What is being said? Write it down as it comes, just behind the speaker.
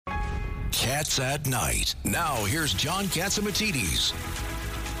Cats at Night. Now, here's John Catsimatidis.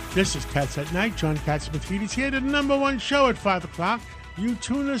 This is Cats at Night. John Catsimatidis here, the number one show at 5 o'clock. You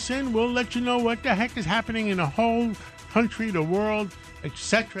tune us in, we'll let you know what the heck is happening in the whole country, the world,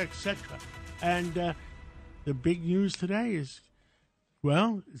 etc., etc. And the big news today is,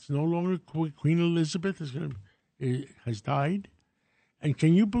 well, it's no longer Queen Elizabeth has died. And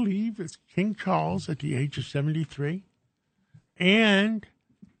can you believe it's King Charles at the age of 73? And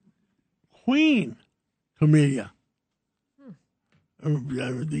Queen Camilla.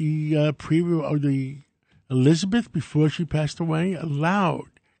 The Elizabeth, before she passed away, allowed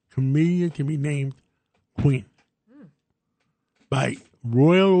Camilla to be named Queen. By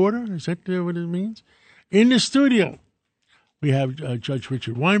royal order? Is that what it means? In the studio, we have Judge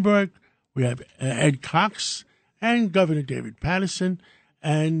Richard Weinberg, we have Ed Cox, and Governor David Paterson.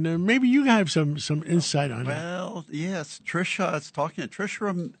 And maybe you have some insight on that. Well, yes. Tricia is talking.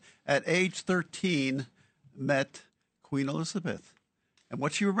 Tricia, at age 13, met Queen Elizabeth. And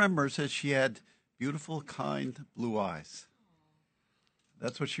what she remembers is she had beautiful, kind blue eyes.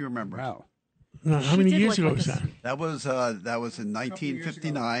 That's what she remembers. Wow. Now, how many years ago was that? That was in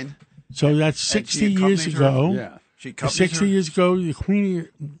 1959. So that's 60 years ago. Yeah. 60 years ago, the Queen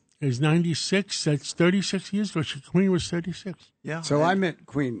is 96. That's 36 years ago. The Queen was 36. Yeah. So I met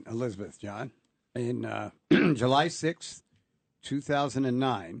Queen Elizabeth, John, in July 6th,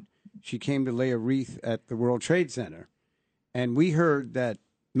 2009. She came to lay a wreath at the World Trade Center. And we heard that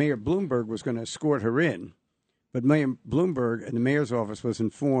Mayor Bloomberg was going to escort her in. But Mayor Bloomberg and the mayor's office was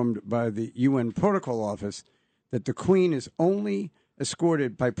informed by the UN Protocol Office that the Queen is only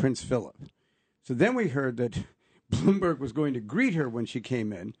escorted by Prince Philip. So then we heard that Bloomberg was going to greet her when she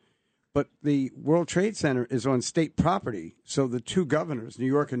came in, but the World Trade Center is on state property, so the two governors, New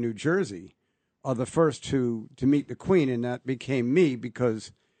York and New Jersey, are the first to meet the Queen, and that became me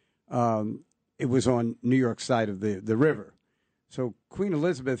because it was on New York side of the river. So Queen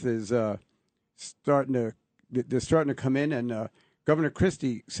Elizabeth is starting to come in, and Governor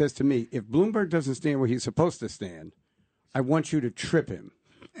Christie says to me, if Bloomberg doesn't stand where he's supposed to stand, I want you to trip him.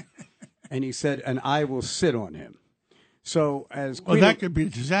 And he said, and I will sit on him. So as Queen that could be a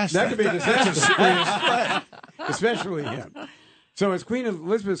disaster. That could be a disaster, especially him. So as Queen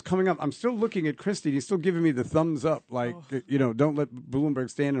Elizabeth is coming up, I'm still looking at Christie. He's still giving me the thumbs up, like, don't let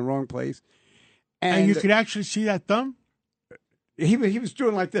Bloomberg stand in the wrong place. And you could actually see that thumb? He was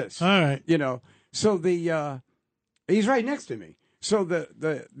doing like this. All right. So he's right next to me. So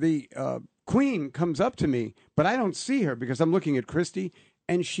the Queen comes up to me, but I don't see her because I'm looking at Christie,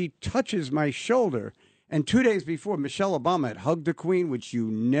 and she touches my shoulder. And 2 days before, Michelle Obama had hugged the Queen, which you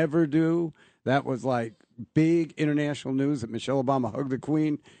never do. That was like big international news that Michelle Obama hugged the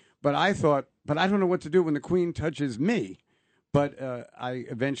Queen. But I thought, I don't know what to do when the Queen touches me. But I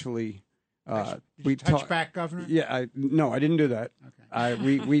eventually... Did you touch back, Governor? Yeah, no, I didn't do that.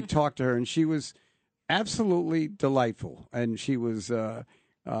 Okay. We talked to her, and she was absolutely delightful. And she was, it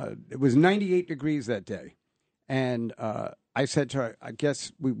was 98 degrees that day. And I said to her, I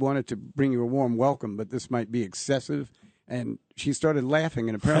guess we wanted to bring you a warm welcome, but this might be excessive. And she started laughing,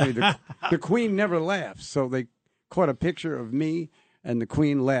 and apparently the Queen never laughs. So they caught a picture of me and the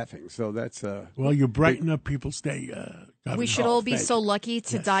Queen laughing. So that's well, you brighten up people's day. We should all be so lucky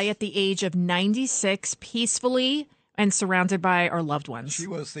to die at the age of 96 peacefully and surrounded by our loved ones. She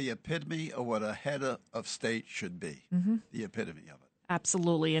was the epitome of what a head of state should be. The epitome of it.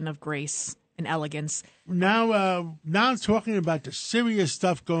 Absolutely, and of grace and elegance. Now talking about the serious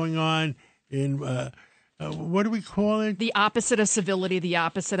stuff going on in what do we call it? The opposite of civility, the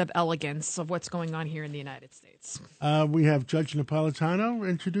opposite of elegance of what's going on here in the United States. We have Judge Napolitano.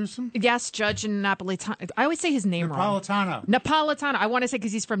 Introduce him. Yes, Judge Napolitano. I always say his name wrong. Napolitano. I want to say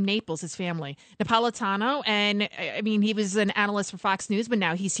because he's from Naples, his family. Napolitano. And, I mean, he was an analyst for Fox News, but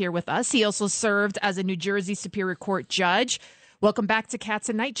now he's here with us. He also served as a New Jersey Superior Court judge. Welcome back to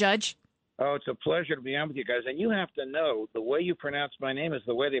Cats at Night, Judge. Oh, it's a pleasure to be on with you guys. And you have to know, the way you pronounce my name is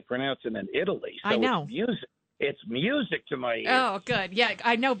the way they pronounce it in Italy. So I know. It's music to my ears. Oh, good. Yeah,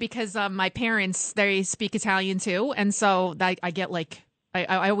 I know because my parents, they speak Italian too. And so I get like,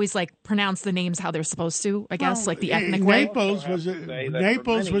 I always like pronounce the names how they're supposed to, I guess, like the ethnic way. Naples was I've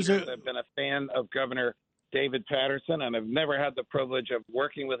been a fan of Governor David Paterson, and I've never had the privilege of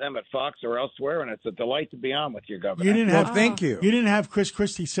working with him at Fox or elsewhere, and it's a delight to be on with you, Governor. You didn't have, thank you. You didn't have Chris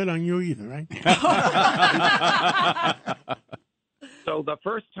Christie sit on you either, right? So the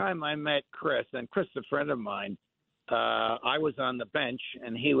first time I met Chris, and Chris is a friend of mine, I was on the bench,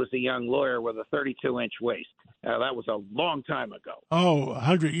 and he was a young lawyer with a 32-inch waist. That was a long time ago. Oh,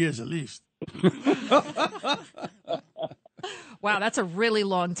 100 years at least. Wow, that's a really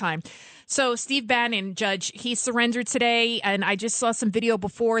long time. So Steve Bannon, Judge, he surrendered today, and I just saw some video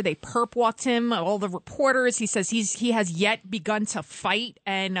before. They perp walked him, all the reporters. He says he has yet begun to fight,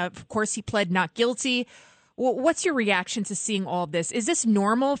 and of course he pled not guilty. What's your reaction to seeing all of this? Is this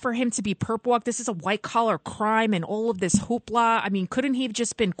normal for him to be perp walked? This is a white-collar crime and all of this hoopla. I mean, couldn't he have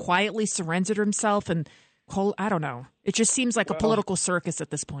just been quietly surrendered himself and I don't know. It just seems like a political circus at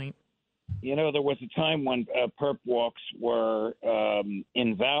this point. You know, there was a time when perp walks were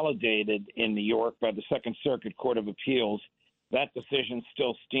invalidated in New York by the Second Circuit Court of Appeals. That decision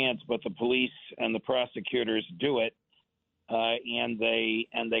still stands, but the police and the prosecutors do it, and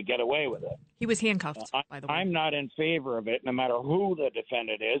they get away with it. He was handcuffed, by the way. I'm not in favor of it, no matter who the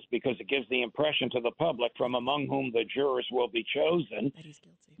defendant is, because it gives the impression to the public, from among whom the jurors will be chosen,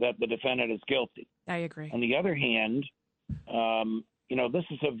 that the defendant is guilty. I agree. On the other hand, this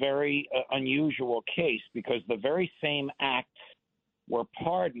is a very unusual case because the very same acts were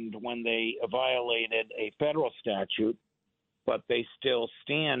pardoned when they violated a federal statute, but they still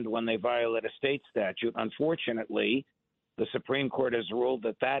stand when they violate a state statute. Unfortunately, the Supreme Court has ruled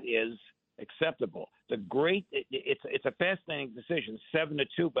that is acceptable. It's a fascinating decision,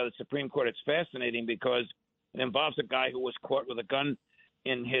 7-2 by the Supreme Court. It's fascinating because it involves a guy who was caught with a gun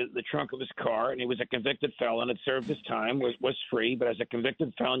in the trunk of his car, and he was a convicted felon. Had served his time, was free, but as a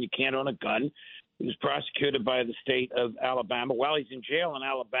convicted felon, you can't own a gun. He was prosecuted by the state of Alabama. While he's in jail in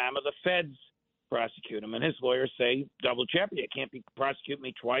Alabama, the feds prosecute him, and his lawyers say double jeopardy. It can't be prosecute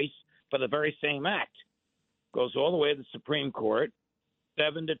me twice for the very same act. Goes all the way to the Supreme Court,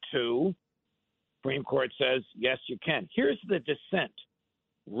 7-2. Supreme Court says yes, you can. Here's the dissent,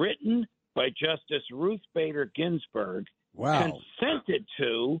 written by Justice Ruth Bader Ginsburg. Wow. Consented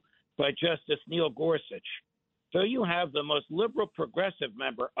to by Justice Neil Gorsuch. So you have the most liberal progressive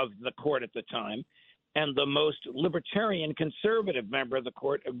member of the court at the time and the most libertarian conservative member of the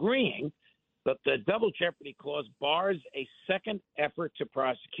court agreeing that the double jeopardy clause bars a second effort to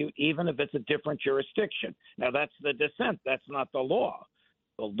prosecute, even if it's a different jurisdiction. Now, that's the dissent. That's not the law.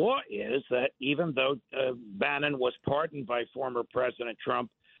 The law is that even though Bannon was pardoned by former President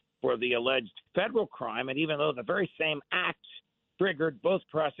Trump for the alleged federal crime, and even though the very same act triggered both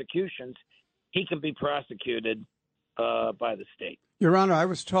prosecutions, he can be prosecuted by the state. Your Honor, I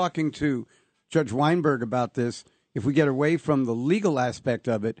was talking to Judge Weinberg about this. If we get away from the legal aspect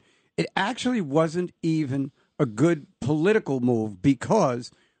of it, it actually wasn't even a good political move,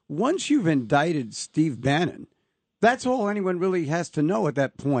 because once you've indicted Steve Bannon, that's all anyone really has to know at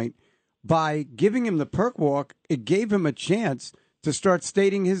that point. By giving him the perk walk, it gave him a chance to start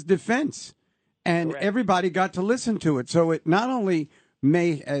stating his defense. And Correct. Everybody got to listen to it. So it not only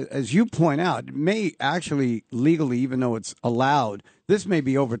may, as you point out, it may actually legally, even though it's allowed, this may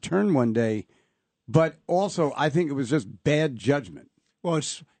be overturned one day, but also I think it was just bad judgment. Well,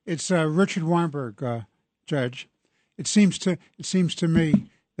 it's Richard Weinberg, Judge. It seems to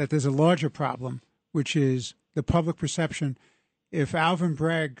me that there's a larger problem, which is the public perception. If Alvin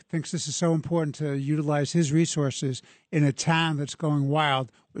Bragg thinks this is so important to utilize his resources in a town that's going wild,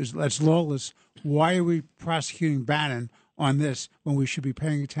 that's lawless, why are we prosecuting Bannon on this when we should be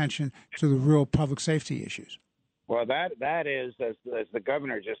paying attention to the real public safety issues? Well, that is, as the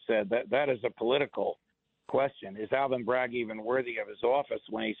governor just said, that is a political question. Is Alvin Bragg even worthy of his office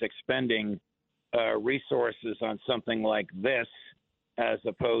when he's expending resources on something like this, as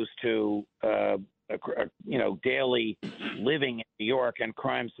opposed to daily living in New York and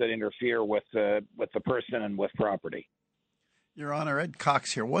crimes that interfere with the person and with property? Your Honor, Ed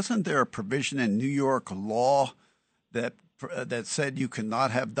Cox here. Wasn't there a provision in New York law that said you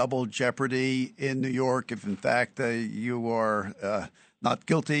cannot have double jeopardy in New York if, in fact, you are not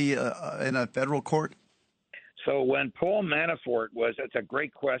guilty in a federal court? So when Paul Manafort it's a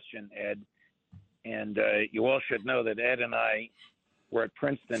great question, Ed, and you all should know that Ed and I were at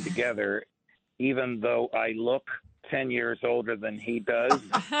Princeton together. Even though I look 10 years older than he does,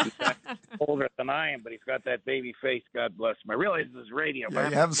 he's older than I am, but he's got that baby face. God bless him. I realize this is radio. Yeah,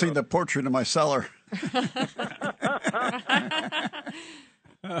 you haven't seen the portrait in my cellar.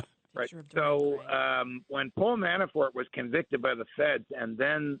 Right. So when Paul Manafort was convicted by the feds and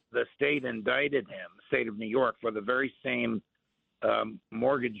then the state indicted him, the state of New York, for the very same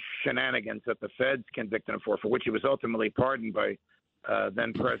mortgage shenanigans that the feds convicted him for which he was ultimately pardoned by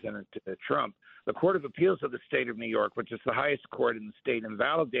then President Trump, the Court of Appeals of the state of New York, which is the highest court in the state,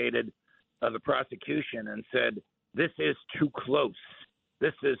 invalidated the prosecution and said, this is too close.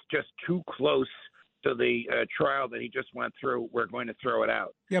 This is just too close to the trial that he just went through. We're going to throw it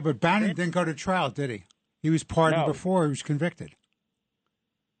out. Yeah, but Bannon didn't go to trial, did he? He was pardoned before he was convicted.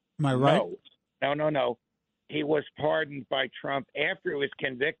 Am I right? No. he was pardoned by Trump after he was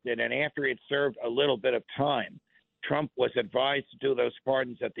convicted and after he had served a little bit of time. Trump was advised to do those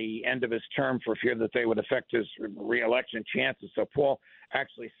pardons at the end of his term for fear that they would affect his reelection chances. So Paul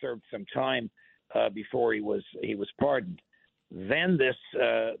actually served some time before he was pardoned. Then this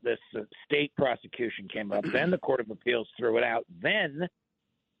state prosecution came up. Then the Court of Appeals threw it out. Then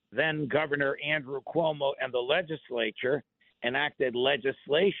Governor Andrew Cuomo and the legislature enacted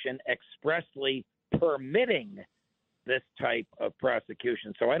legislation expressly permitting this type of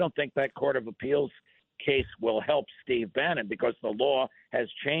prosecution. So I don't think that Court of Appeals case will help Steve Bannon because the law has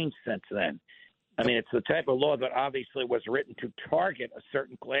changed since then. I mean, it's the type of law that obviously was written to target a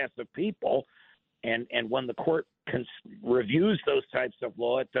certain class of people. And when the court reviews those types of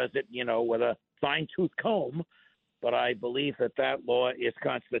law, it does it, with a fine-tooth comb. But I believe that law is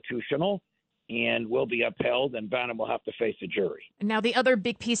constitutional and will be upheld, and Bannon will have to face a jury. Now, the other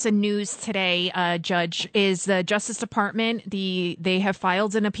big piece of news today, Judge, is the Justice Department. They have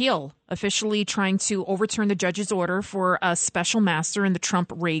filed an appeal, officially trying to overturn the judge's order for a special master in the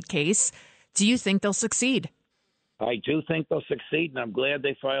Trump raid case. Do you think they'll succeed? I do think they'll succeed, and I'm glad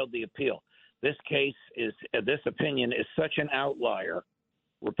they filed the appeal. This case this opinion is such an outlier.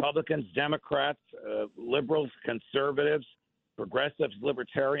 Republicans, Democrats, liberals, conservatives, progressives,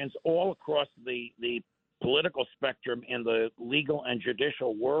 libertarians, all across the political spectrum in the legal and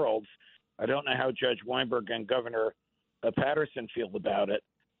judicial worlds. I don't know how Judge Weinberg and Governor Patterson feel about it,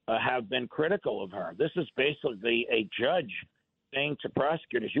 have been critical of her. This is basically a judge saying to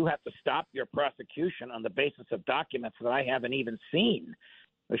prosecutors, you have to stop your prosecution on the basis of documents that I haven't even seen.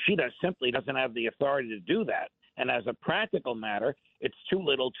 She simply doesn't have the authority to do that. And as a practical matter, it's too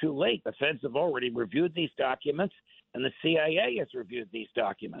little too late. The feds have already reviewed these documents, and the CIA has reviewed these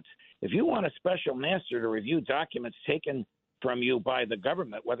documents. If you want a special master to review documents taken from you by the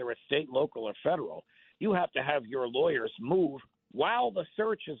government, whether it's state, local, or federal, you have to have your lawyers move while the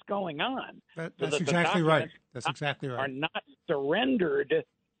search is going on. That's exactly right. That's exactly right. Are not surrendered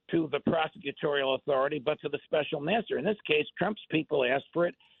to the prosecutorial authority, but to the special master. In this case, Trump's people asked for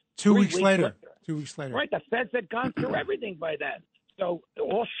it 2 weeks later. 2 weeks later. Right. The feds had gone through everything by then. So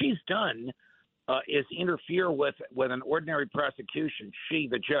all she's done is interfere with an ordinary prosecution. She,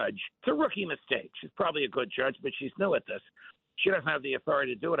 the judge, it's a rookie mistake. She's probably a good judge, but she's new at this. She doesn't have the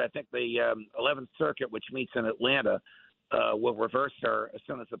authority to do it. I think the 11th Circuit, which meets in Atlanta, will reverse her as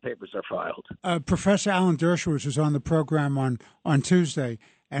soon as the papers are filed. Professor Alan Dershowitz was on the program on Tuesday,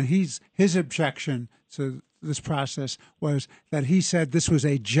 and his objection to this process was that he said this was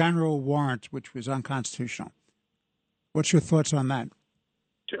a general warrant, which was unconstitutional. What's your thoughts on that?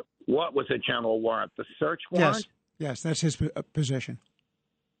 What was a general warrant? The search warrant? Yes, that's his position.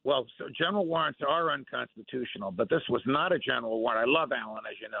 Well, so general warrants are unconstitutional, but this was not a general warrant. I love Alan,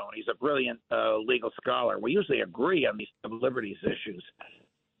 as you know, and he's a brilliant legal scholar. We usually agree on these civil liberties issues.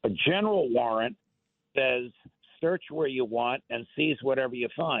 A general warrant says search where you want and seize whatever you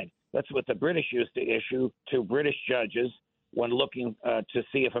find. That's what the British used to issue to British judges when looking to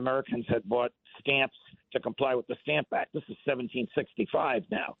see if Americans had bought stamps to comply with the Stamp Act. This is 1765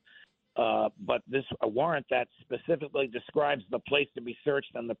 now. But a warrant that specifically describes the place to be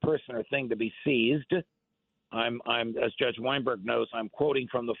searched and the person or thing to be seized. I'm as Judge Weinberg knows, I'm quoting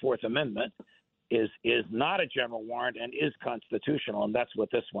from the Fourth Amendment, is not a general warrant and is constitutional, and that's what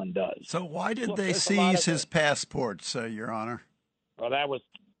this one does. So why did they seize his passports, Your Honor? Well, that was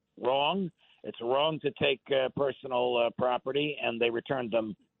wrong. It's wrong to take personal property, and they returned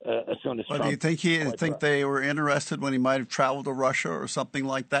them as soon as Trump. Do you think they were interested when he might have traveled to Russia or something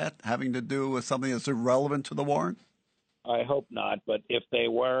like that, having to do with something that's irrelevant to the warrant? I hope not, but if they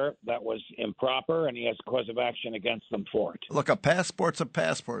were, that was improper, and he has a cause of action against them for it. Look, a passport's a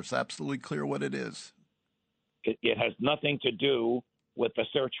passport. It's absolutely clear what it is. It has nothing to do with the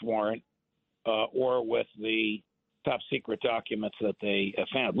search warrant or with the top secret documents that they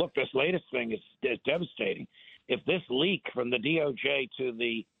found. Look, this latest thing is devastating. If this leak from the DOJ to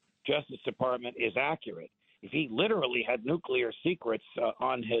the Justice Department is accurate, if he literally had nuclear secrets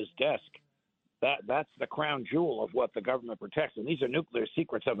on his desk, that's the crown jewel of what the government protects. And these are nuclear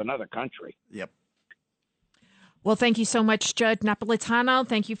secrets of another country. Yep. Well, thank you so much, Judge Napolitano.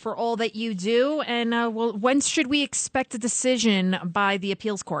 Thank you for all that you do. And when should we expect a decision by the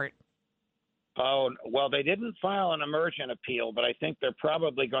appeals court? Oh, well, they didn't file an emergent appeal, but I think they're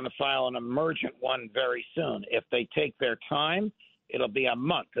probably going to file an emergent one very soon. If they take their time, it'll be a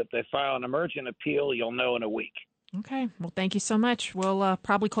month. If they file an emergent appeal, you'll know in a week. Okay. Well, thank you so much. We'll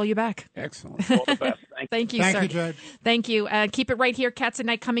probably call you back. Excellent. All the best. Thank you, sir. Thank you, Judge. Thank you. Keep it right here. Cats at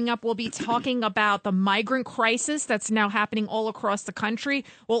Night coming up. We'll be talking about the migrant crisis that's now happening all across the country.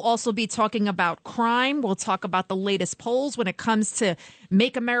 We'll also be talking about crime. We'll talk about the latest polls when it comes to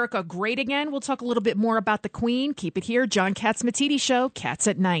Make America Great Again. We'll talk a little bit more about the Queen. Keep it here. John Catsimatidis Show, Cats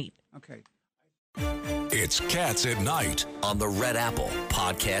at Night. Okay. It's Cats at Night on the Red Apple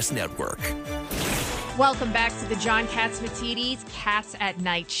Podcast Network. Welcome back to the John Catsimatidis Cats at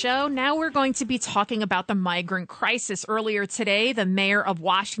Night show. Now we're going to be talking about the migrant crisis. Earlier today, the mayor of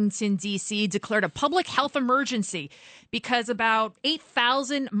Washington, D.C. declared a public health emergency because about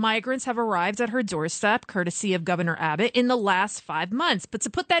 8,000 migrants have arrived at her doorstep, courtesy of Governor Abbott, in the last 5 months. But to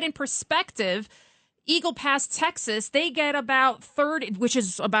put that in perspective, Eagle Pass, Texas, they get about 30, which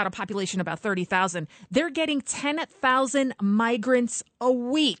is about a population of about 30,000. They're getting 10,000 migrants a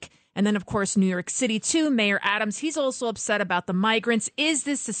week. And then, of course, New York City, too. Mayor Adams, he's also upset about the migrants. Is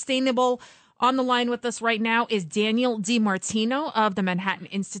this sustainable? On the line with us right now is Daniel DiMartino of the Manhattan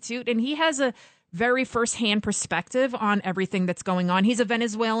Institute, and he has a very firsthand perspective on everything that's going on. He's a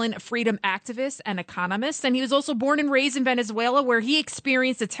Venezuelan freedom activist and economist, and he was also born and raised in Venezuela, where he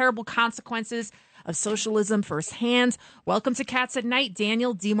experienced the terrible consequences of socialism firsthand. Welcome to Cats at Night,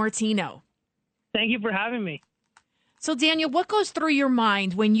 Daniel DiMartino. Thank you for having me. So, Daniel, what goes through your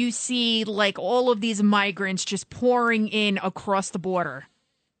mind when you see, like, all of these migrants just pouring in across the border?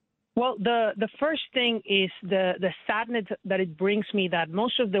 Well, the first thing is the sadness that it brings me that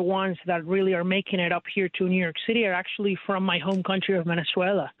most of the ones that really are making it up here to New York City are actually from my home country of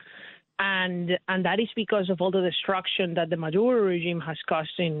Venezuela. And that is because of all the destruction that the Maduro regime has caused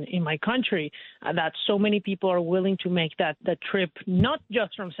in my country, that so many people are willing to make that trip, not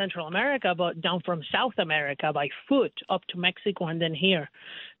just from Central America, but down from South America by foot up to Mexico and then here.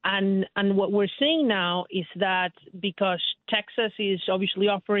 And what we're seeing now is that because Texas is obviously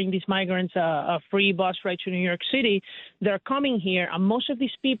offering these migrants a free bus ride to New York City, they're coming here. And most of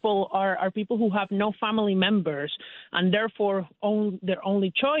these people are people who have no family members, and therefore their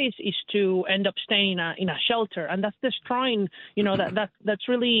only choice is to end up staying in a shelter. And that's destroying, that's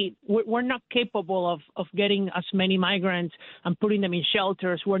really, we're not capable of getting as many migrants and putting them in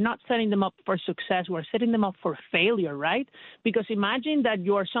shelters. We're not setting them up for success. We're setting them up for failure, right? Because imagine that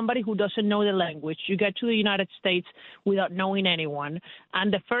you're somebody who doesn't know the language. You get to the United States without knowing anyone,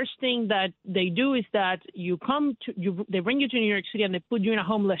 and the first thing that they do is that they bring you to New York City and they put you in a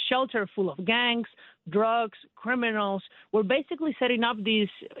homeless shelter full of gangs, drugs, criminals. We're basically setting up these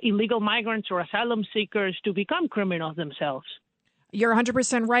illegal migrants or asylum seekers to become criminals themselves. You're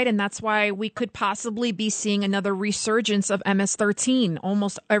 100% right, and that's why we could possibly be seeing another resurgence of MS-13.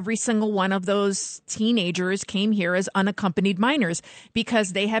 Almost every single one of those teenagers came here as unaccompanied minors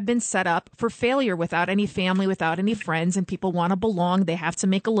because they have been set up for failure without any family, without any friends, and people want to belong. They have to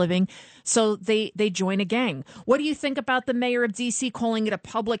make a living, so they join a gang. What do you think about the mayor of D.C. calling it a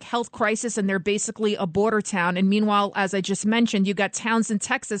public health crisis, and they're basically a border town? And meanwhile, as I just mentioned, you got towns in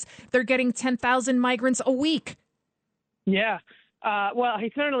Texas, they're getting 10,000 migrants a week. Yeah. Well,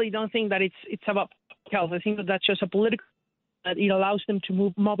 I certainly don't think that it's about health. I think that that's just a political. That it allows them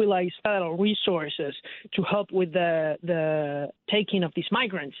to mobilize federal resources to help with the taking of these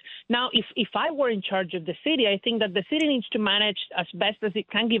migrants. Now, if I were in charge of the city, I think that the city needs to manage as best as it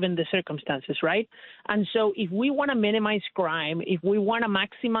can given the circumstances, right? And so if we want to minimize crime, if we want to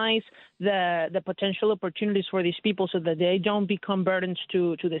maximize the potential opportunities for these people so that they don't become burdens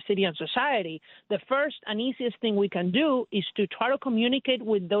to the city and society, the first and easiest thing we can do is to try to communicate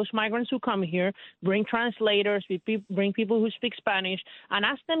with those migrants who come here, bring translators, bring people who speak Spanish, and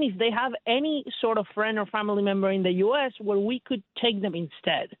ask them if they have any sort of friend or family member in the U.S. where we could take them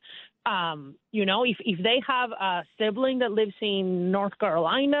instead. If they have a sibling that lives in North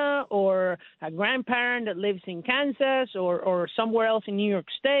Carolina or a grandparent that lives in Kansas or somewhere else in New York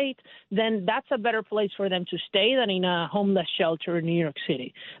State, then that's a better place for them to stay than in a homeless shelter in New York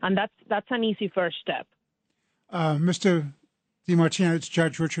City. And that's an easy first step. Mr. DiMartino, it's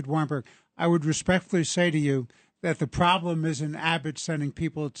Judge Richard Weinberg. I would respectfully say to you that the problem isn't Abbott sending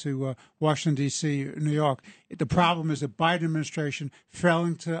people to Washington, D.C., New York. The problem is the Biden administration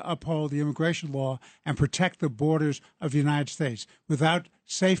failing to uphold the immigration law and protect the borders of the United States. Without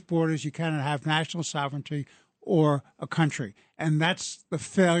safe borders, you cannot have national sovereignty or a country. And that's the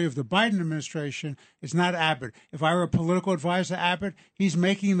failure of the Biden administration. It's not Abbott. If I were a political advisor to Abbott, he's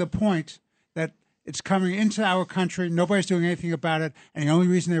making the point that it's coming into our country. Nobody's doing anything about it. And the only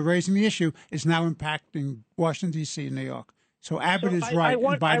reason they're raising the issue is now impacting Washington, D.C. and New York. So Abbott is right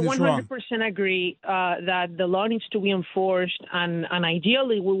and Biden is wrong. I 100% agree that the law needs to be enforced, and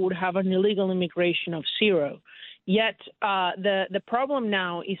ideally we would have an illegal immigration of zero. Yet the problem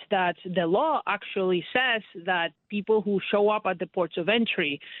now is that the law actually says that people who show up at the ports of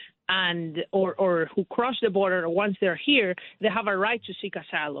entry and or who cross the border once they're here, they have a right to seek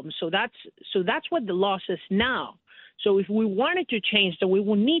asylum. So that's what the law says now. So if we wanted to change that, we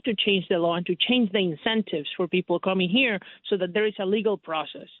would need to change the law and to change the incentives for people coming here so that there is a legal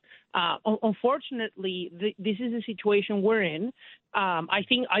process. Unfortunately, this is the situation we're in.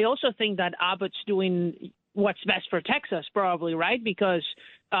 I also think that Abbott's doing what's best for Texas, probably, right? Because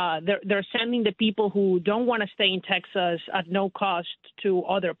they're sending the people who don't want to stay in Texas at no cost to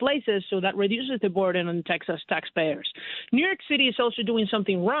other places, so that reduces the burden on Texas taxpayers. New York City is also doing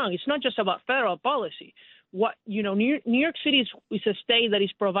something wrong. It's not just about federal policy. New York City is a state that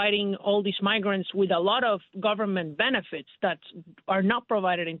is providing all these migrants with a lot of government benefits that are not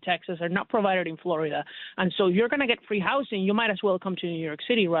provided in Texas, are not provided in Florida. And so you're going to get free housing. You might as well come to New York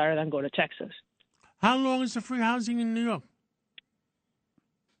City rather than go to Texas. How long is the free housing in New York?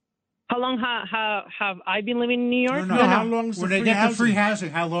 How long have I been living in New York? No. How long is the when free they get housing? the free housing,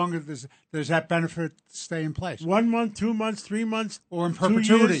 how long does that benefit stay in place? 1 month, 2 months, 3 months, or in 2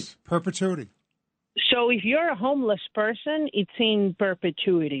 perpetuity? years? Perpetuity. So if you're a homeless person, it's in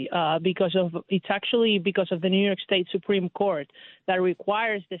perpetuity because of the New York State Supreme Court that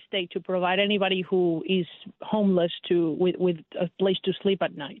requires the state to provide anybody who is homeless with a place to sleep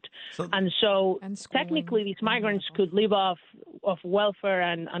at night. And technically these migrants could live off of welfare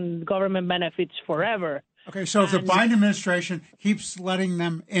and government benefits forever. Okay, so if the Biden administration keeps letting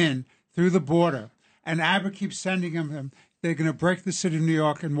them in through the border and Abbott keeps sending them, they're going to break the city of New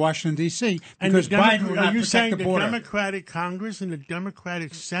York and Washington, D.C. because Biden will not protect the border. The Democratic Congress and the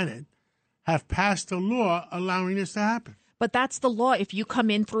Democratic Senate have passed a law allowing this to happen? But that's the law. If you come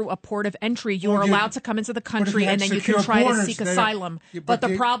in through a port of entry, you are allowed to come into the country, and then you can try to seek asylum. But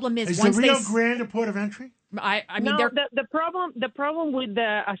the problem is once the Rio Grande a port of entry? I mean, the problem with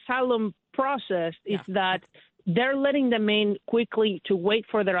the asylum process is that they're letting them in quickly to wait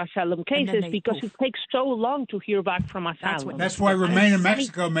for their asylum cases because it takes so long to hear back from asylum. That's why Remain in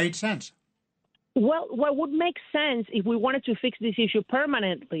Mexico made sense. Well, what would make sense if we wanted to fix this issue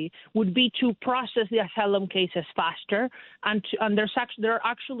permanently would be to process the asylum cases faster, and there are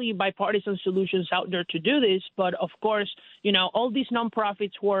actually bipartisan solutions out there to do this. But of course, all these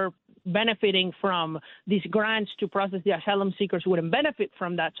nonprofits who are benefiting from these grants to process the asylum seekers wouldn't benefit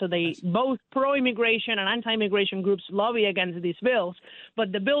from that. So both pro-immigration and anti-immigration groups lobby against these bills,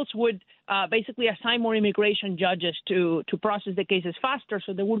 but the bills would basically assign more immigration judges to process the cases faster,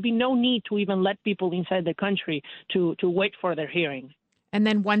 so there would be no need to even let people inside the country to wait for their hearing. And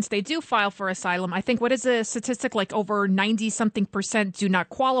then once they do file for asylum, I think, what is the statistic, like over 90-something% do not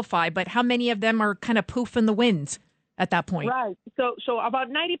qualify, but how many of them are kind of poof in the wind at that point? Right. So about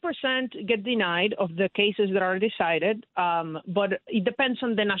 90% get denied of the cases that are decided, but it depends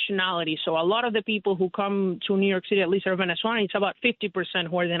on the nationality. So a lot of the people who come to New York City, at least are Venezuelan, it's about 50%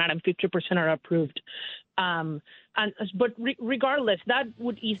 who are denied and 50% are approved. But regardless, that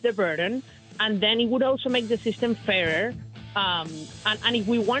would ease the burden, and then it would also make the system fairer. And if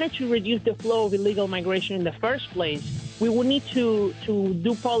we wanted to reduce the flow of illegal migration in the first place, we would need to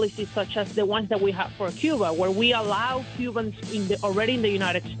do policies such as the ones that we have for Cuba, where we allow Cubans already in the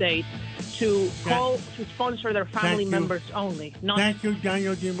United States to sponsor their family members only. Thank you,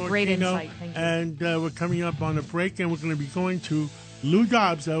 Daniel DiMartino. Great insight. Thank you. And we're coming up on a break, and we're going to be going to Lou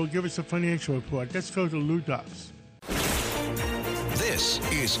Dobbs that will give us a financial report. Let's go to Lou Dobbs. This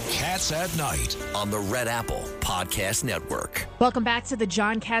is Cats at Night on the Red Apple Podcast Network. Welcome back to the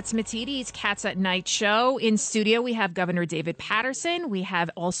John Catsimatidis Cats at Night show. In studio, we have Governor David Paterson. We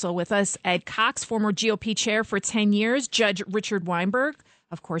have also with us Ed Cox, former GOP chair for 10 years, Judge Richard Weinberg,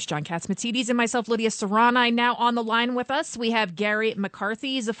 of course, John Catsimatidis, and myself, Lydia Serrani. Now on the line with us, we have Gary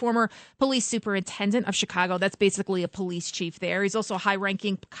McCarthy. He's a former police superintendent of Chicago. That's basically a police chief there. He's also a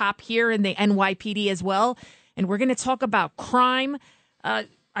high-ranking cop here in the NYPD as well. And we're going to talk about crime. I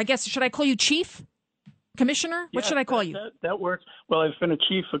guess, should I call you chief? Commissioner? What should I call you? That works. Well, I've been a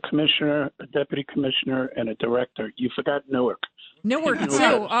chief, a commissioner, a deputy commissioner, and a director. You forgot Newark. Newark,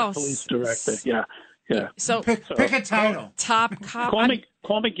 too. Oh, police director. Yeah. So pick a title. Top cop.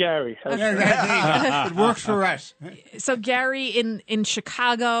 Call me Gary. It works for us. So Gary, in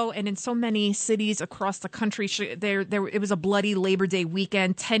Chicago and in so many cities across the country, it was a bloody Labor Day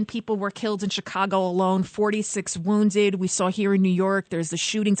weekend. 10 people were killed in Chicago alone, 46 wounded. We saw here in New York, there's the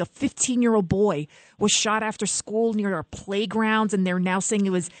shootings. A 15-year-old boy was shot after school near our playgrounds, and they're now saying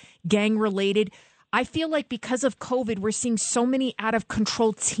it was gang-related. I feel like because of COVID, we're seeing so many out of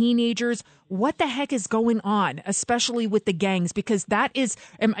control teenagers. What the heck is going on, especially with the gangs? Because that is,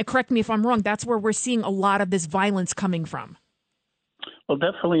 correct me if I'm wrong, that's where we're seeing a lot of this violence coming from. Well,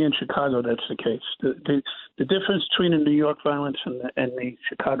 definitely in Chicago, that's the case. The difference between the New York violence and the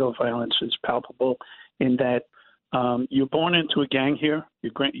Chicago violence is palpable in that you're born into a gang here.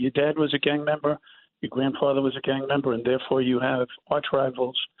 Your dad was a gang member. Your grandfather was a gang member, and therefore you have arch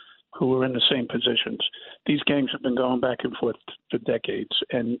rivals who are in the same positions. These gangs have been going back and forth for decades,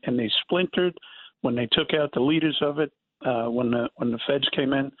 and they splintered when they took out the leaders of it. When the feds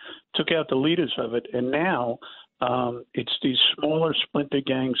came in, took out the leaders of it, and now it's these smaller splinter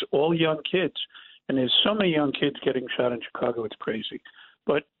gangs, all young kids, and there's so many young kids getting shot in Chicago. It's crazy.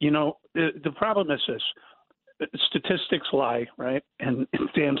 But the problem is this. Statistics lie, right? And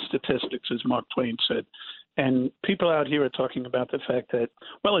damn statistics, as Mark Twain said. And people out here are talking about the fact that,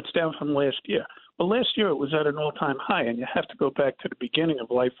 well, it's down from last year. Well, last year it was at an all-time high, and you have to go back to the beginning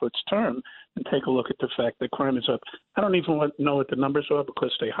of Lightfoot's term and take a look at the fact that crime is up. I don't even know what the numbers are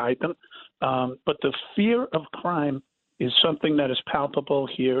because they hide them. But the fear of crime is something that is palpable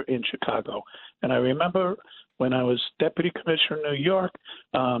here in Chicago. And I remember when I was deputy commissioner in New York,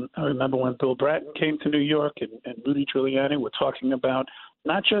 I remember when Bill Bratton came to New York and Rudy Giuliani were talking about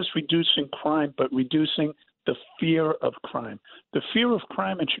not just reducing crime, but reducing the fear of crime. The fear of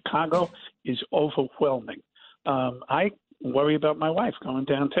crime in Chicago is overwhelming. I worry about my wife going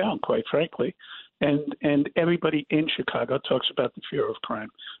downtown, quite frankly. And everybody in Chicago talks about the fear of crime,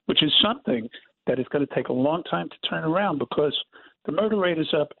 which is something that is going to take a long time to turn around because the murder rate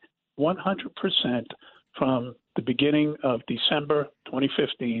is up 100% from the beginning of December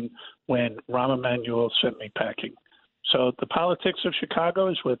 2015 when Rahm Emanuel sent me packing. So the politics of Chicago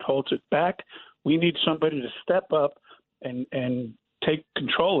is what holds it back. We need somebody to step up and take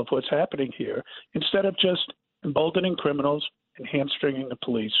control of what's happening here instead of just emboldening criminals and hamstringing the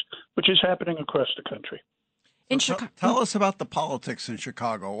police, which is happening across the country. Tell us about the politics in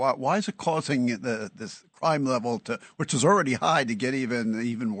Chicago. Why is it causing this crime level, which is already high, to get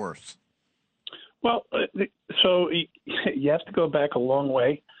even worse? Well, so you have to go back a long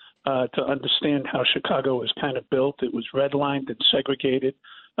way to understand how Chicago was kind of built. It was redlined and segregated,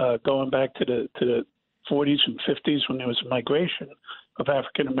 going back to the 40s and 50s when there was a migration of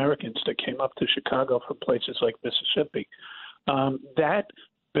African Americans that came up to Chicago from places like Mississippi. That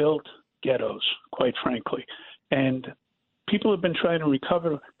built ghettos, quite frankly. And people have been trying to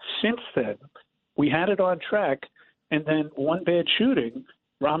recover since then. We had it on track, and then one bad shooting,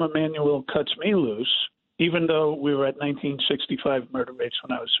 Rahm Emanuel cuts me loose, even though we were at 1965 murder rates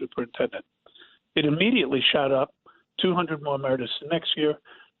when I was superintendent. It immediately shot up, 200 more murders the next year,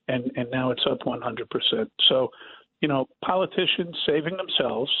 and now it's up 100%. So, politicians saving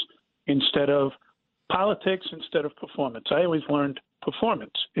themselves instead of politics instead of performance. I always learned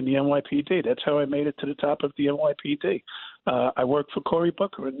performance in the NYPD. That's how I made it to the top of the NYPD. I worked for Cory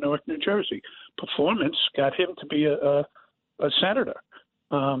Booker in Newark, New Jersey. Performance got him to be a senator.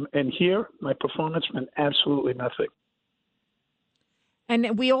 And here, my performance meant absolutely nothing.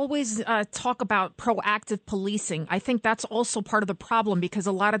 And we always talk about proactive policing. I think that's also part of the problem because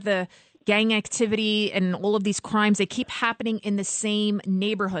a lot of the gang activity and all of these crimes, they keep happening in the same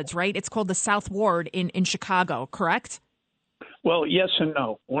neighborhoods, right? It's called the South Ward in Chicago, correct? Well, yes and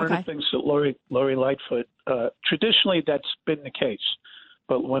no. One of the things that Lori Lightfoot, traditionally that's been the case.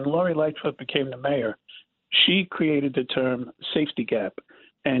 But when Lori Lightfoot became the mayor, she created the term safety gap.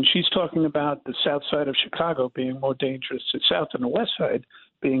 And she's talking about the south side of Chicago being more dangerous, the south and the west side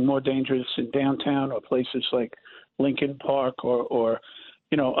being more dangerous in downtown or places like Lincoln Park or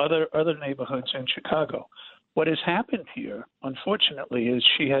other neighborhoods in Chicago. What has happened here, unfortunately, is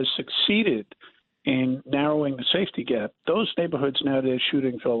she has succeeded in narrowing the safety gap. Those neighborhoods now, there's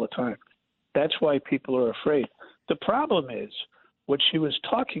shootings all the time. That's why people are afraid. The problem is what she was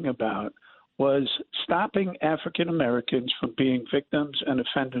talking about was stopping African Americans from being victims and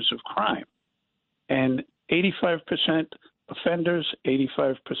offenders of crime. And 85% offenders,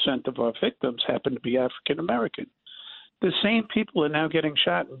 85% of our victims happen to be African American. The same people are now getting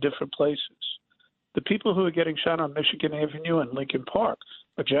shot in different places. The people who are getting shot on Michigan Avenue and Lincoln Park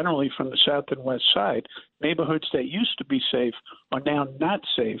are generally from the south and west side. Neighborhoods that used to be safe are now not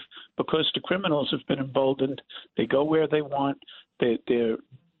safe because the criminals have been emboldened. They go where they want. They're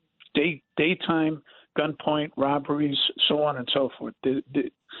daytime gunpoint robberies, so on and so forth. The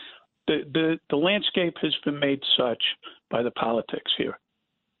landscape has been made such by the politics here.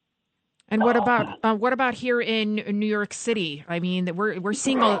 And what about here in New York City? I mean, we're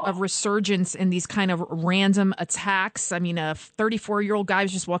seeing a resurgence in these kind of random attacks. I mean, a 34-year-old guy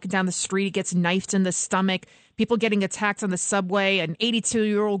was just walking down the street, he gets knifed in the stomach. People getting attacked on the subway. An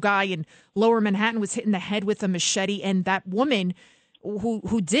 82-year-old guy in Lower Manhattan was hit in the head with a machete, and that woman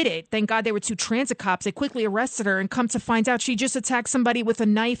who did it, thank God they were two transit cops. They quickly arrested her, and come to find out she just attacked somebody with a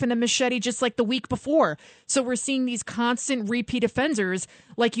knife and a machete just like the week before. So we're seeing these constant repeat offenders,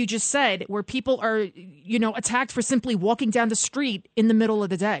 like you just said, where people are, attacked for simply walking down the street in the middle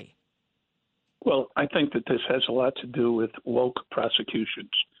of the day. Well, I think that this has a lot to do with woke prosecutions,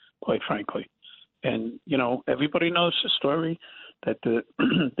 quite frankly. And, everybody knows the story that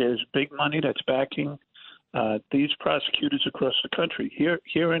there's big money that's backing these prosecutors across the country.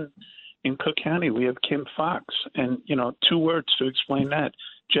 Here in Cook County, we have Kim Foxx, and 2 words to explain that: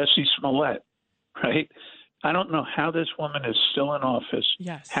 Jussie Smollett. Right? I don't know how this woman is still in office.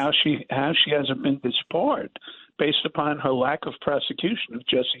 Yes. How she hasn't been disbarred based upon her lack of prosecution of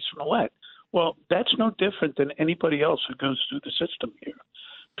Jussie Smollett. Well, that's no different than anybody else who goes through the system here.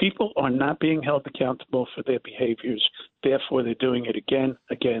 People are not being held accountable for their behaviors. Therefore, they're doing it again,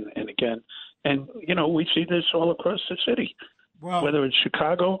 and again. And, we see this all across the city, whether it's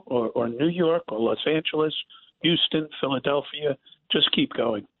Chicago or New York or Los Angeles, Houston, Philadelphia. Just keep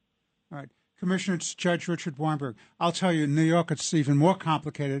going. All right. Commissioner, it's Judge Richard Weinberg. I'll tell you, in New York, it's even more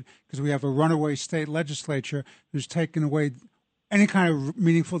complicated because we have a runaway state legislature who's taken away any kind of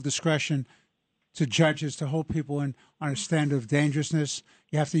meaningful discretion to judges to hold people in on a standard of dangerousness.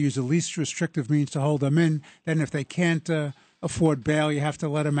 You have to use the least restrictive means to hold them in. Then if they can't afford bail, you have to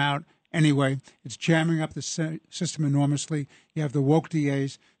let them out anyway. It's jamming up the system enormously. You have the woke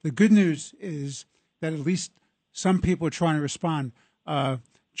DAs. The good news is that at least some people are trying to respond.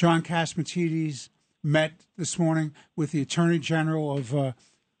 John Catsimatidis met this morning with the Attorney General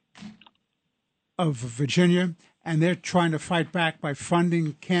of Virginia, and they're trying to fight back by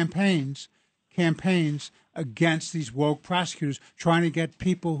funding campaigns against these woke prosecutors, trying to get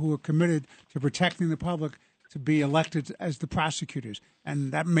people who are committed to protecting the public to be elected as the prosecutors.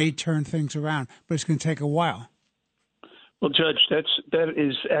 And that may turn things around, but it's going to take a while. Well, Judge, that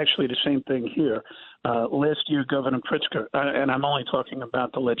is actually the same thing here. Last year, Governor Pritzker, and I'm only talking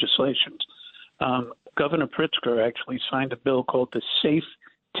about the legislations, Governor Pritzker actually signed a bill called the Safe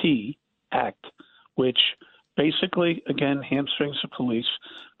T Act, which basically, again, hamstrings the police.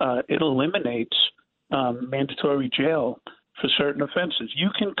 It eliminates mandatory jail for certain offenses. You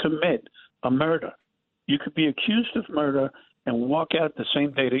can commit a murder. You could be accused of murder and walk out the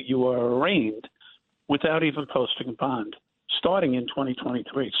same day that you are arraigned without even posting a bond, starting in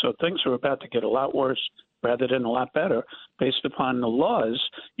 2023. So things are about to get a lot worse rather than a lot better based upon the laws.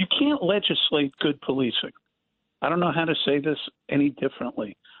 You can't legislate good policing. I don't know how to say this any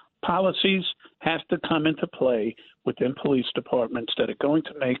differently. Policies have to come into play within police departments that are going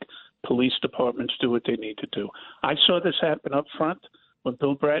to make police departments do what they need to do. I saw this happen up front when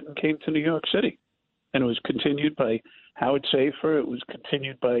Bill Bratton came to New York City, and it was continued by Howard Safer. It was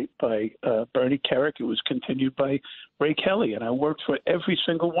continued by Bernie Kerik. It was continued by Ray Kelly, and I worked for every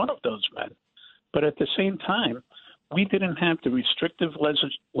single one of those men. But at the same time, we didn't have the restrictive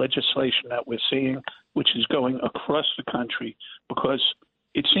legislation that we're seeing, which is going across the country, because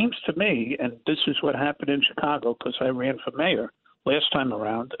it seems to me, and this is what happened in Chicago because I ran for mayor last time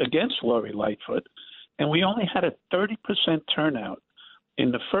around against Lori Lightfoot, and we only had a 30% turnout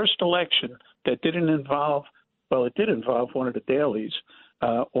in the first election that didn't involve, well, it did involve one of the Dailies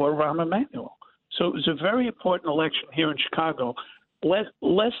or Rahm Emanuel. So it was a very important election here in Chicago,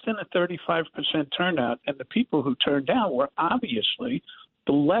 less than a 35% turnout, and the people who turned out were obviously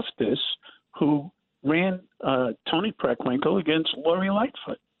the leftists who ran Tony Preckwinkle against Lori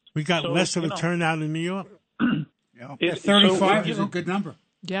Lightfoot. We got less of a turnout in New York. 35 is a good number.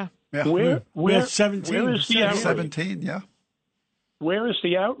 Yeah. We're 17. Where is the outrage? 17, yeah. Where is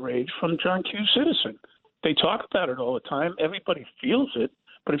the outrage from John Q. Citizen? They talk about it all the time. Everybody feels it.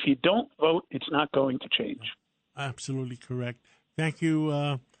 But if you don't vote, it's not going to change. Absolutely correct. Thank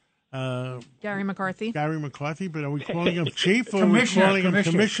you, Gary McCarthy. Gary McCarthy, but are we calling him chief or are we calling him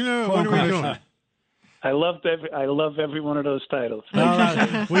commissioner? What are we doing? I love every one of those titles. We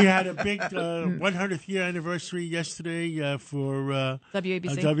had a big 100th year anniversary yesterday for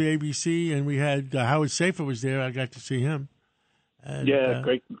WABC, and we had Howard Safer was there. I got to see him. And,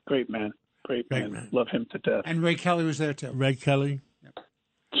 great man. Great man. Love him to death. And Ray Kelly was there, too. Ray Kelly.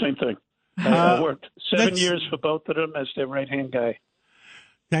 Same thing. I worked 7 years for both of them as their right-hand guy.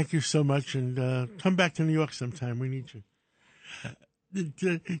 Thank you so much, and come back to New York sometime. We need you.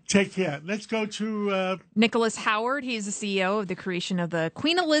 Take care. Let's go to Nicholas Howard. He's the CEO of the creation of the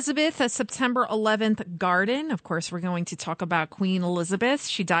Queen Elizabeth, a September 11th garden. Of course, we're going to talk about Queen Elizabeth.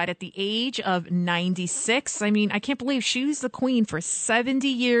 She died at the age of 96. I mean, I can't believe she was the queen for 70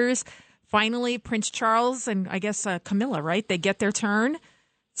 years. Finally, Prince Charles and I guess Camilla, right? They get their turn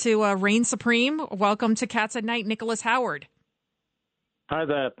to reign supreme. Welcome to Cats at Night, Nicholas Howard. Hi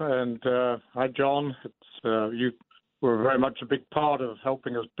there, and hi, John. You were very much a big part of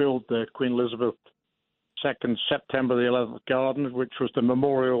helping us build the Queen Elizabeth II September the 11th Garden, which was the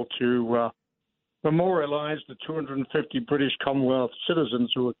memorial to memorialize the 250 British Commonwealth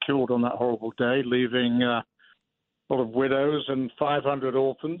citizens who were killed on that horrible day, leaving a lot of widows and 500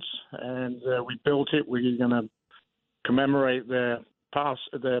 orphans. And we built it. We're going to commemorate their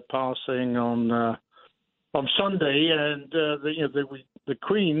passing on Sunday, and the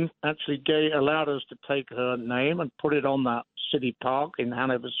Queen actually allowed us to take her name and put it on that city park in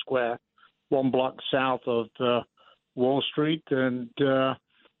Hanover Square, 1 block south of Wall Street, and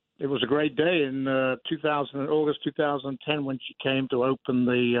it was a great day in August 2010 when she came to open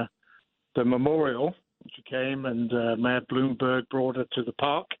the memorial. She came, and Mayor Bloomberg brought her to the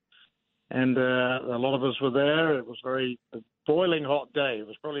park, and a lot of us were there. It was a boiling hot day. It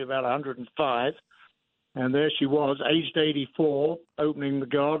was probably about 105. And there she was, aged 84, opening the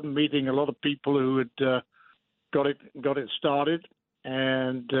garden, meeting a lot of people who had got it started,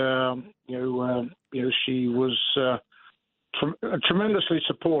 and she was tremendously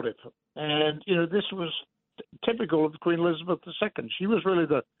supportive. And this was typical of Queen Elizabeth II. She was really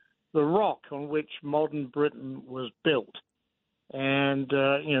the rock on which modern Britain was built. And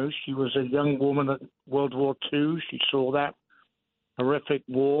she was a young woman at World War II. She saw that horrific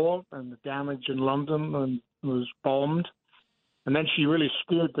war and the damage in London, and was bombed. And then she really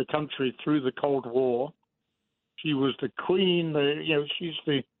steered the country through the Cold War. She was the queen, she's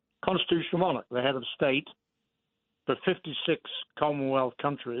the constitutional monarch, the head of state for 56 Commonwealth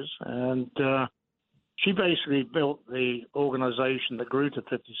countries. And she basically built the organization that grew to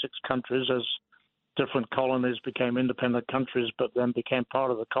 56 countries as different colonies became independent countries, but then became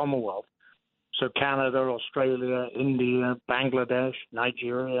part of the Commonwealth. So Canada, Australia, India, Bangladesh,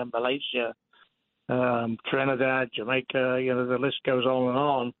 Nigeria, Malaysia, Trinidad, Jamaica, the list goes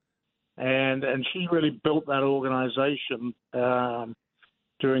on. And she really built that organization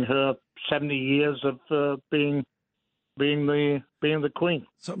during her 70 years of being the queen.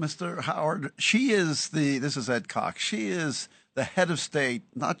 So, Mr. Howard, this is Ed Cox, she is the head of state,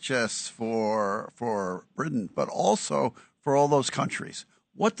 not just for Britain, but also for all those countries.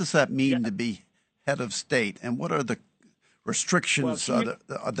 What does that mean to be head of state, and what are the restrictions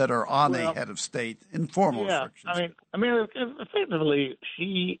that are on a head of state, informal restrictions? I mean, effectively,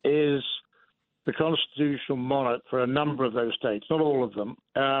 she is the constitutional monarch for a number of those states, not all of them.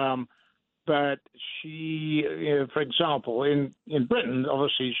 But she, for example, in Britain,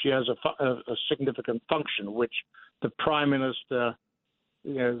 obviously she has a significant function, which the Prime Minister,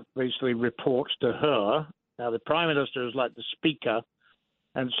 basically reports to her. Now, the Prime Minister is like the Speaker,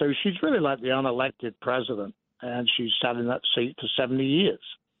 and so she's really like the unelected president, and she's sat in that seat for 70 years.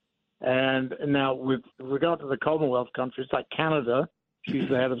 And now, with regard to the Commonwealth countries, like Canada, she's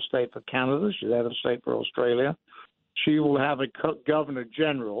the head of state for Canada. She's the head of state for Australia. She will have a governor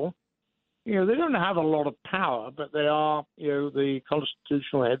general. They don't have a lot of power, but they are, the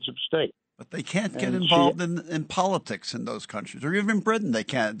constitutional heads of state. But they can't get involved in politics in those countries, or even Britain. They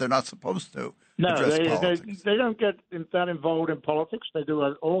can't. They're not supposed to. No, they don't get that involved in politics. They do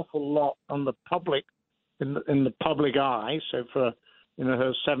an awful lot on the public, in the public eye. So for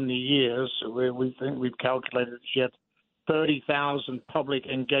her 70 years, we think we've calculated she had 30,000 public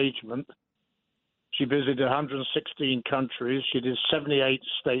engagement. She visited 116 countries. She did 78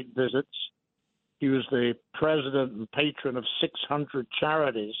 state visits. She was the president and patron of 600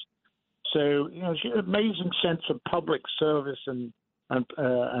 charities. So she had an amazing sense of public service and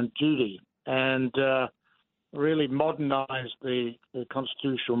duty, and really modernized the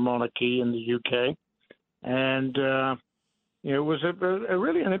constitutional monarchy in the UK, and was a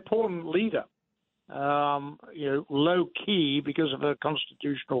really an important leader. Low key because of her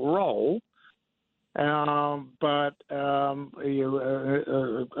constitutional role, but a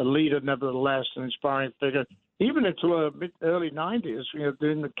leader nevertheless, an inspiring figure. Even into the early 90s,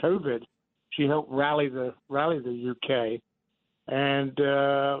 during the COVID, she helped rally the UK, and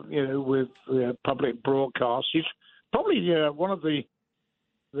with public broadcasts, she's probably one of the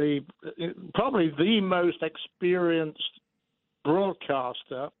most experienced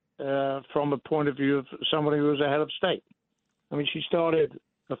broadcaster from a point of view of somebody who was a head of state. I mean, she started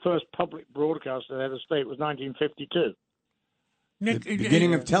the first public broadcast as head of state was 1952. Nick, the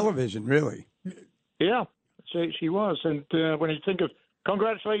beginning of television, really. Yeah, she was. And when you think of,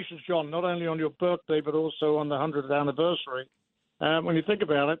 congratulations, John, not only on your birthday, but also on the 100th anniversary. When you think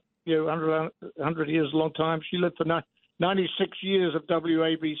about it, 100 years is a long time. She lived for 96 years of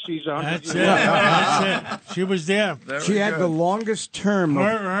WABC's 100 years. That's it. She was there. She had the longest term of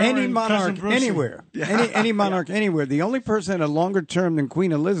any monarch anywhere. Any monarch anywhere. The only person that had a longer term than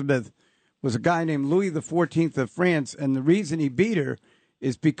Queen Elizabeth was a guy named Louis XIV of France, and the reason he beat her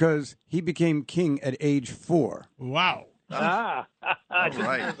is because he became king at age 4. Wow. All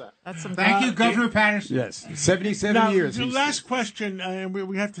right. That's some Thank you, Governor Patterson. Yes, 77 years. The last question, and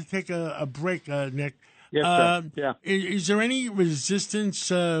we have to take a break, Nick. Yes, sir. Yeah. Is there any resistance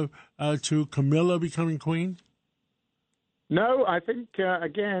to Camilla becoming queen? No, I think,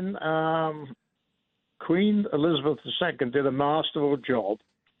 again, Queen Elizabeth II did a masterful job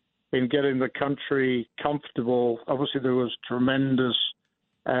in getting the country comfortable. Obviously, there was tremendous,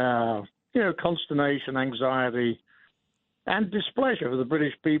 consternation, anxiety, and displeasure for the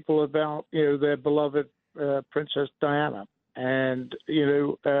British people about, their beloved Princess Diana. And,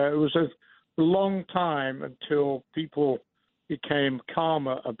 it was a long time until people became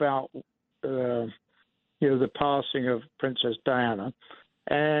calmer about, the passing of Princess Diana.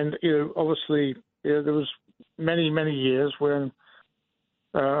 And, obviously, there was many, many years when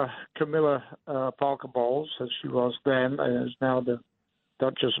Camilla Parker Bowles, as she was then, and is now the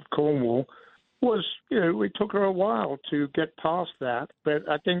Duchess of Cornwall, was, it took her a while to get past that. But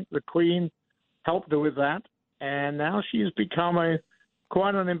I think the Queen helped her with that. And now she's become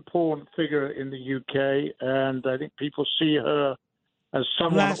quite an important figure in the UK. And I think people see her as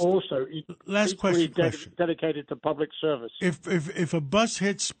someone equally dedicated to public service. If a bus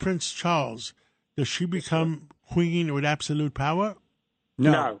hits Prince Charles, does she become queen with absolute power?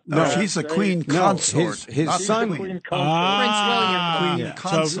 No, she's a queen consort. His son, Prince William. Queen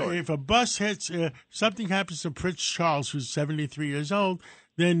consort. So if a bus hits, something happens to Prince Charles, who's 73 years old,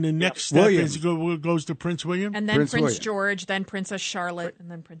 then the next step goes to Prince William? And then Prince George, then Princess Charlotte,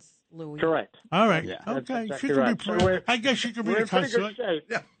 and then Prince Louis. Correct. All right. Yeah. Okay. That's she exactly can right. be. I guess she can be the consort.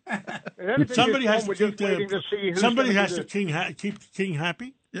 Yeah. Somebody has to keep the king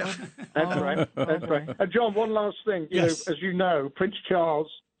happy. Yeah, that's right. That's right. And John, one last thing. Yes. As you know, Prince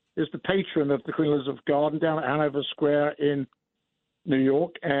Charles is the patron of the Queen Elizabeth Garden down at Hanover Square in New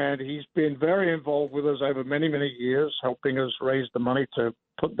York, and he's been very involved with us over many, many years, helping us raise the money to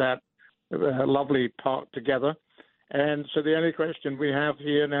put that lovely park together. And so the only question we have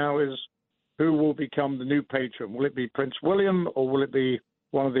here now is who will become the new patron? Will it be Prince William or will it be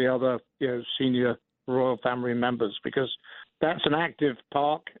one of the other senior royal family members? Because that's an active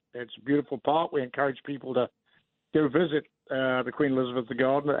park. It's a beautiful park. We encourage people to go visit the Queen Elizabeth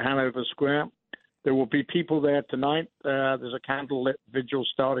Garden at Hanover Square. There will be people there tonight. There's a candlelit vigil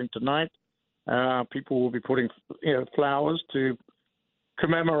starting tonight. People will be putting flowers to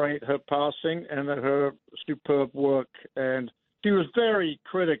commemorate her passing and her superb work. And she was very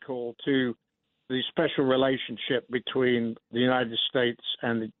critical to the special relationship between the United States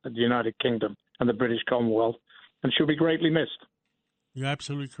and the United Kingdom and the British Commonwealth. And she'll be greatly missed. You're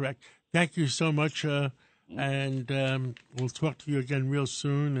absolutely correct. Thank you so much. And we'll talk to you again real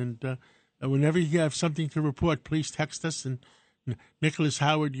soon. And whenever you have something to report, please text us. And Nicholas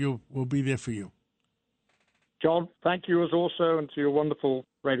Howard, will be there for you. John, thank you as also, and to your wonderful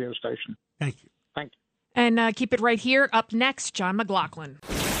radio station. Thank you. Thank you. And keep it right here. Up next, John McLaughlin.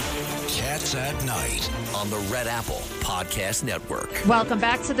 Cats at Night on the Red Apple Podcast Network. Welcome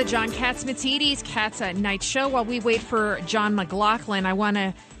back to the John Catsimatidis Cats at Night show. While we wait for John McLaughlin, I want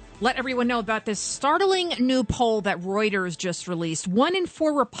to let everyone know about this startling new poll that Reuters just released. 1 in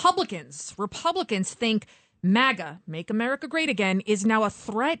 4 Republicans think MAGA, Make America Great Again, is now a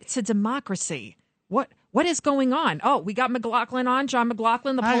threat to democracy. What is going on? Oh, we got McLaughlin on, John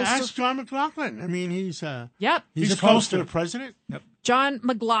McLaughlin, the pollster. Ask John McLaughlin. I mean, he's he's close to the president. Yep. John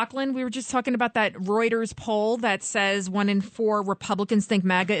McLaughlin, we were just talking about that Reuters poll that says 1 in 4 Republicans think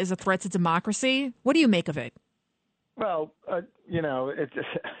MAGA is a threat to democracy. What do you make of it? Well,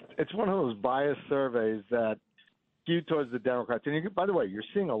 it's one of those biased surveys that skew towards the Democrats. And by the way, you're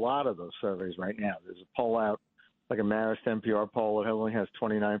seeing a lot of those surveys right now. There's a poll out, like a Marist NPR poll. It only has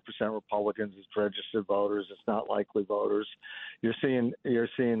 29% Republicans as registered voters. It's not likely voters. You're seeing this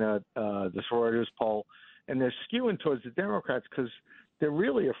Reuters poll, and they're skewing towards the Democrats because they're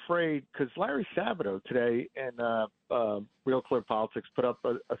really afraid. Because Larry Sabato today in Real Clear Politics put up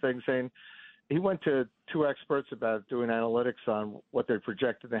a thing saying he went to 2 experts about doing analytics on what they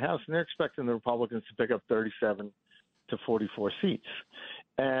project in the House, and they're expecting the Republicans to pick up 37 to 44 seats.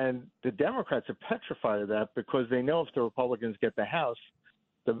 And the Democrats are petrified of that because they know if the Republicans get the House,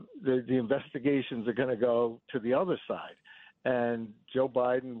 the investigations are going to go to the other side. And Joe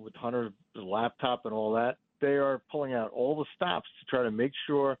Biden, with Hunter's laptop and all that, they are pulling out all the stops to try to make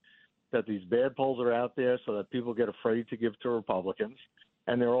sure that these bad polls are out there so that people get afraid to give to Republicans.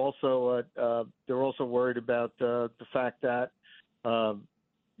 And they're also worried about the fact that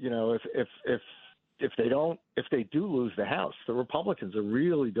if they do lose the House, the Republicans are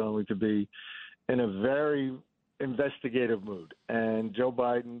really going to be in a very investigative mood. And Joe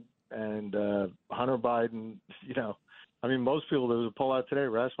Biden and Hunter Biden, most people, there was a poll out today,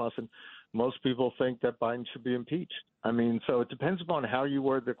 Rasmussen, most people think that Biden should be impeached. So it depends upon how you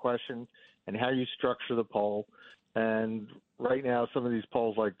word the question and how you structure the poll. And right now, some of these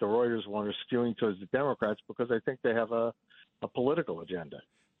polls, like the Reuters one, are skewing towards the Democrats because I think they have a political agenda.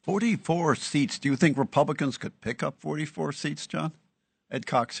 44 seats. Do you think Republicans could pick up 44 seats, John? Ed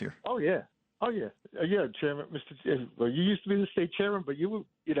Cox here. Oh, yeah, Chairman, well, you used to be the state chairman, but you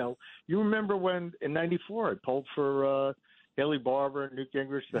remember when in '94 I polled for Haley Barbour and Newt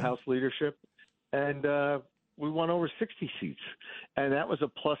Gingrich, the House leadership, and we won over 60 seats, and that was a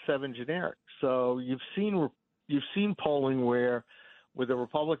 +7 generic. So you've seen polling where, with the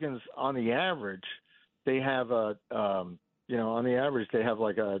Republicans on the average, they have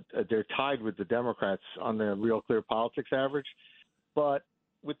they're tied with the Democrats on the Real Clear Politics average, but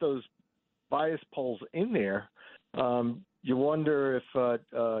with those bias polls in there, you wonder if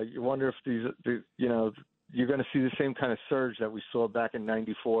you're going to see the same kind of surge that we saw back in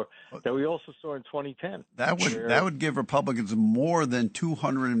 '94 that we also saw in 2010. That would give Republicans more than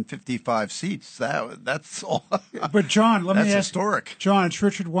 255 seats. That's all. But John, let me ask. Historic. John, it's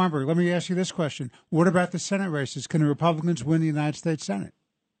Richard Weinberg. Let me ask you this question: what about the Senate races? Can the Republicans win the United States Senate?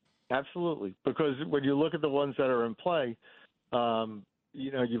 Absolutely, because when you look at the ones that are in play,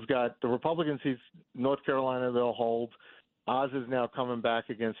 you've got the Republican seats. North Carolina, they'll hold. Oz is now coming back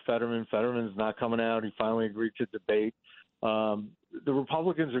against Fetterman. Fetterman's not coming out. He finally agreed to debate. The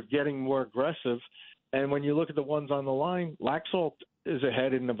Republicans are getting more aggressive. And when you look at the ones on the line, Laxalt is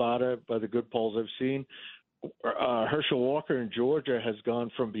ahead in Nevada by the good polls I've seen. Herschel Walker in Georgia has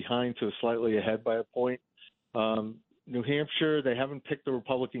gone from behind to slightly ahead by a point. New Hampshire, they haven't picked the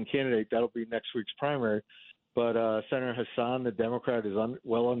Republican candidate. That'll be next week's primary. But Senator Hassan, the Democrat, is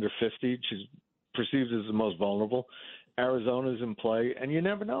well under 50. She's perceived as the most vulnerable. Arizona's in play, and you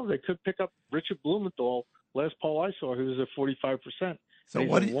never know. They could pick up Richard Blumenthal. Last poll I saw, he was at 45%. So he's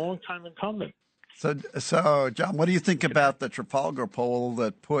a long-time incumbent. So, John, what do you think about the Trafalgar poll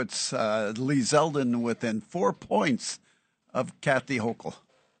that puts Lee Zeldin within 4 points of Kathy Hochul?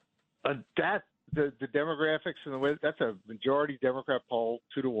 The demographics and the way that's a majority Democrat poll,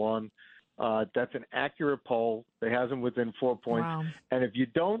 2-1. That's an accurate poll. They have them within 4 points. Wow. And if you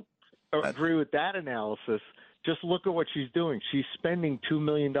don't agree with that analysis, just look at what she's doing. She's spending $2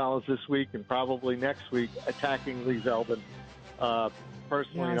 million this week and probably next week attacking Lee Zeldin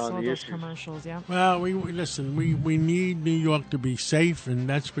personally on the issues. Commercials, yeah. Well, we need New York to be safe,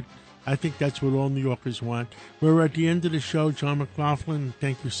 and I think that's what all New Yorkers want. We're at the end of the show. John McLaughlin,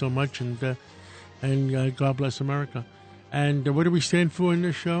 thank you so much, and God bless America. And what do we stand for in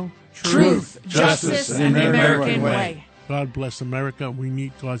this show? Truth, justice, and the American way. God bless America. We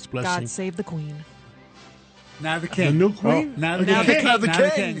need God's blessing. God save the Queen. Now the king. The new queen? Now the king. Now the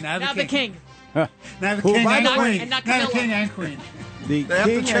king. Now the king. Now the king and queen. And queen. The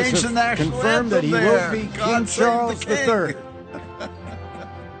king has confirmed that he will be King Charles III.